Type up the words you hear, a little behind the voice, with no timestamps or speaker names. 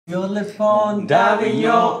Sur le pont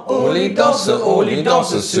d'Avignon, on les danse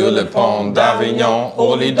sur le pont d'Avignon,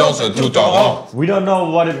 on les danse tout en rond. We don't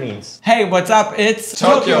know what it means. Hey, what's up? It's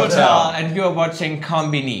Tokio Hotel. and you're watching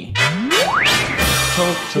Konbini.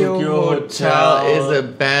 Tokio Hotel is a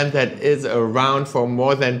band that is around for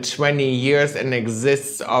more than 20 years and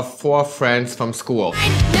exists of 4 friends from school.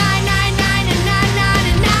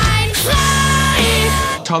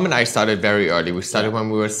 Tom and I started very early. We started when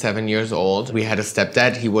we were 7 years old. We had a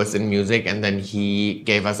stepdad, he was in music, and then he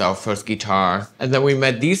gave us our first guitar. And then we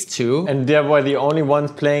met these two. And they were the only ones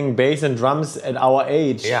playing bass and drums at our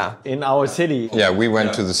age in our city. Yeah, we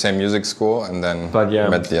went to the same music school and then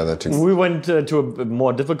met the other two. We went to a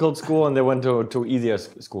more difficult school and they went to easier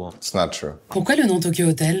school. It's not true. Pourquoi le nom Tokio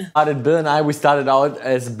Hotel? Bill and I, we started out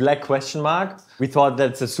as Black question mark. We thought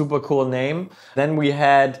that's a super cool name. Then we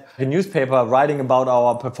had a newspaper writing about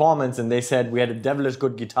our performance and they said we had a devilish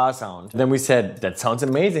good guitar sound. Then we said, that sounds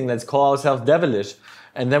amazing, let's call ourselves Devilish.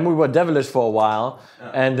 And then we were Devilish for a while.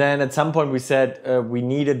 And then at some point we said we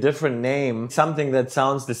need a different name, something that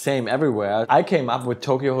sounds the same everywhere. I came up with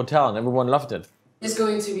Tokio Hotel and everyone loved it. It's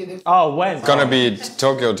going to be the... Oh, when? It's gonna be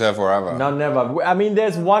Tokio Hotel forever. No, never. I mean,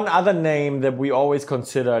 there's one other name that we always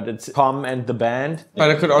considered. It's Tom and the band.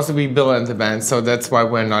 But it could also be Bill and the band, so that's why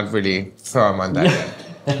we're not really firm on that yet.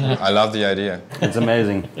 I love the idea. It's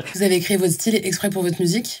amazing. Vous avez créé votre style exprès pour votre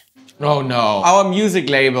musique? Oh no. Our music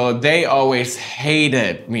label, they always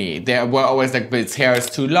hated me. They were always like, his hair is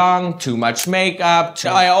too long, too much makeup.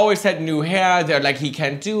 I always had new hair. They're like, he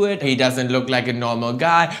can't do it. He doesn't look like a normal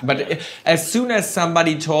guy. But as soon as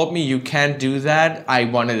somebody told me you can't do that, I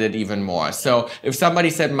wanted it even more. So if somebody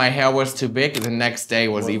said my hair was too big, the next day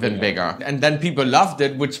was even bigger. And then people loved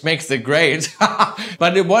it, which makes it great.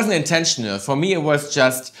 But it wasn't intentional. For me, it was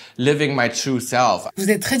just living my true self. Vous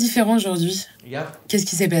êtes très différents aujourd'hui. Yeah. Qu'est-ce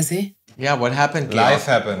qui s'est passé? Yeah, what happened, Georg? Life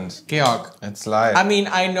happened. Georg. It's life. I mean,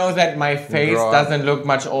 I know that my face doesn't look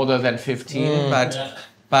much older than 15, but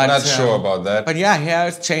Not sure about that. But yeah, hair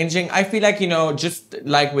is changing. I feel like, you know, just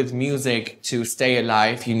like with music, to stay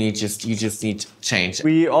alive, you just need change.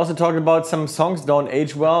 We also talked about some songs don't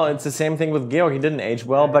age well. It's the same thing with Georg. He didn't age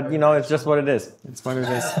well, but you know, it's just what it is. It's what it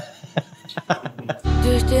is.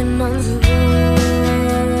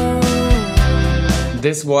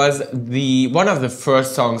 This was one of the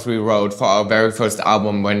first songs we wrote for our very first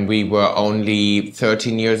album when we were only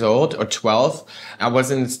 13 years old or 12. I was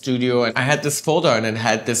in the studio and I had this folder and it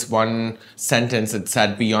had this one sentence that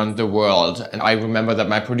said "Beyond the World." And I remember that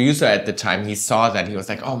my producer at the time, he saw that. He was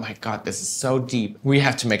like, "Oh my God, this is so deep. We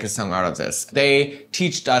have to make a song out of this." They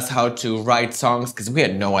taught us how to write songs because we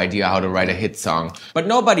had no idea how to write a hit song. But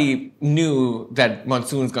nobody knew that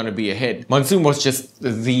Monsoon's gonna be a hit. Monsoon was just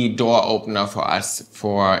the door opener for us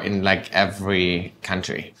in like every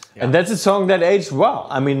country. Yeah. And that's a song that aged well.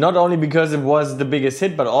 I mean, not only because it was the biggest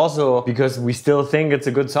hit, but also because we still think it's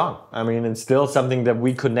a good song. I mean, it's still something that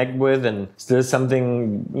we connect with and still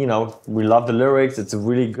something, you know, we love the lyrics. It's a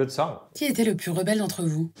really good song. Qui était le plus rebelle d'entre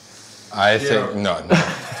vous? I think, no.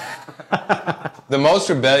 The most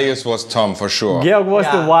rebellious was Tom, for sure. Georg was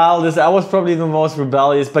the wildest. I was probably the most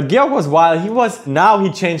rebellious. But Georg was wild. Now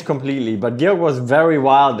he changed completely. But Georg was very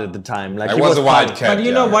wild at the time. Like, I was a wildcat. But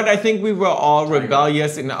you know what? I think we were all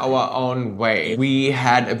rebellious in our own way. We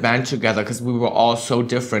had a band together because we were all so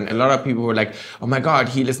different. A lot of people were like, "Oh my God,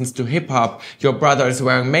 he listens to hip hop. Your brother is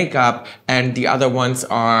wearing makeup. And the other ones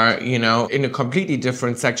are, you know, in a completely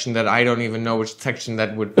different section that I don't even know which section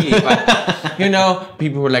that would be." But, you know,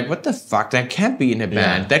 people were like, "What the fuck? That can't be in a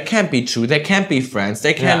band. That can't be true. They can't be friends.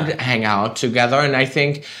 They can't hang out together." And I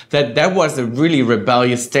think that was a really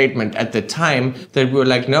rebellious statement at the time, that we were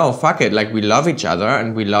like, no, fuck it. Like, we love each other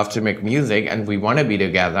and we love to make music and we want to be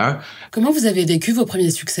together. Comment vous avez vécu vos premiers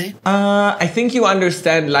succès? I think you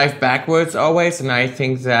understand life backwards always. And I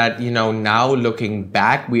think that, you know, now looking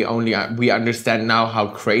back, we understand now how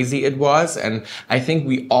crazy it was. And I think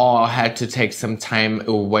we all had to take some time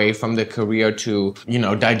away from the career to, you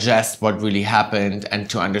know, digest what really happened and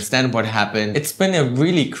to understand what happened. It's been a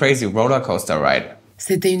really crazy roller coaster ride.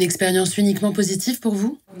 C'était une expérience uniquement positive pour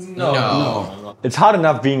vous? No. It's hard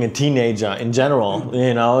enough being a teenager in general,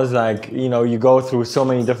 you know, it's like, you know, you go through so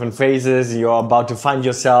many different phases, you're about to find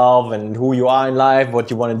yourself and who you are in life, what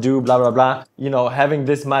you want to do, blah, blah, blah. You know, having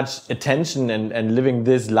this much attention and living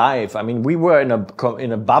this life. I mean, we were in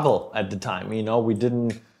a bubble at the time, you know, we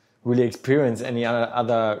didn't really experience any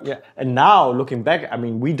other. And now looking back, I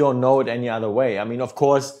mean, we don't know it any other way. I mean, of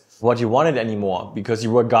course, what you wanted anymore because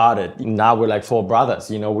you were guarded. Now we're like 4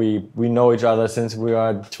 brothers, you know, we know each other since we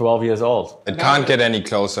are 12 years old. It can't get any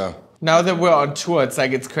closer. Now that we're on tour, it's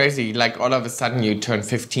like, it's crazy. Like all of a sudden you turn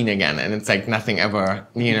 15 again and it's like nothing ever,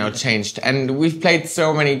 changed. And we've played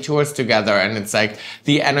so many tours together and it's like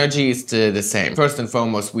the energy is still the same. First and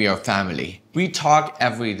foremost, we are family. We talk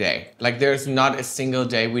every day. Like there's not a single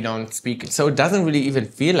day we don't speak. So it doesn't really even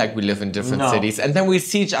feel like we live in different cities. And then we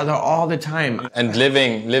see each other all the time. And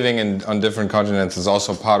living on different continents is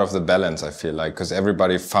also part of the balance, I feel like, because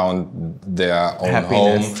everybody found their own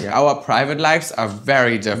happiness. home. Yeah. Our private lives are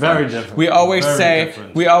very different. Very different. We always say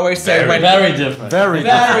Very different. Very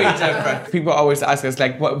different. People always ask us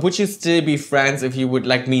like, would you still be friends if you would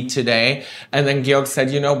like meet today? And then Georg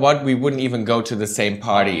said, you know what? We wouldn't even go to the same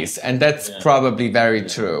parties. And that's probably very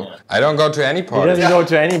true. I don't go to any He parties. doesn't go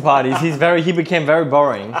to any parties. He became very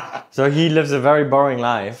boring. So he lives a very boring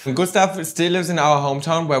life. Gustav still lives in our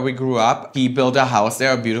hometown where we grew up. He built a house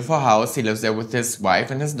there, a beautiful house. He lives there with his wife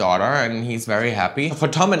and his daughter, and he's very happy. For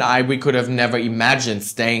Tom and I, we could have never imagined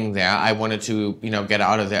staying there. I wanted to, get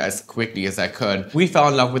out of there as quickly as I could. We fell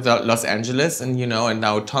in love with Los Angeles, and and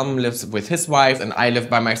now Tom lives with his wife, and I live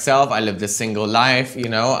by myself. I live the single life.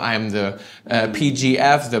 I'm the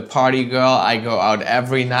PGF, the party girl. I go out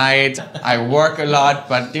every night. I work a lot,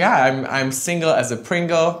 but yeah, I'm single as a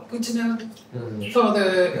Pringle. Good to know for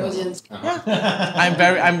the audience.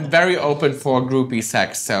 I'm very open for groupie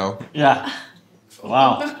sex, so. Yeah.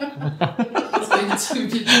 Wow. It's going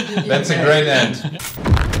to be That's a great end.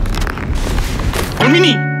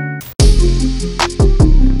 Konbini.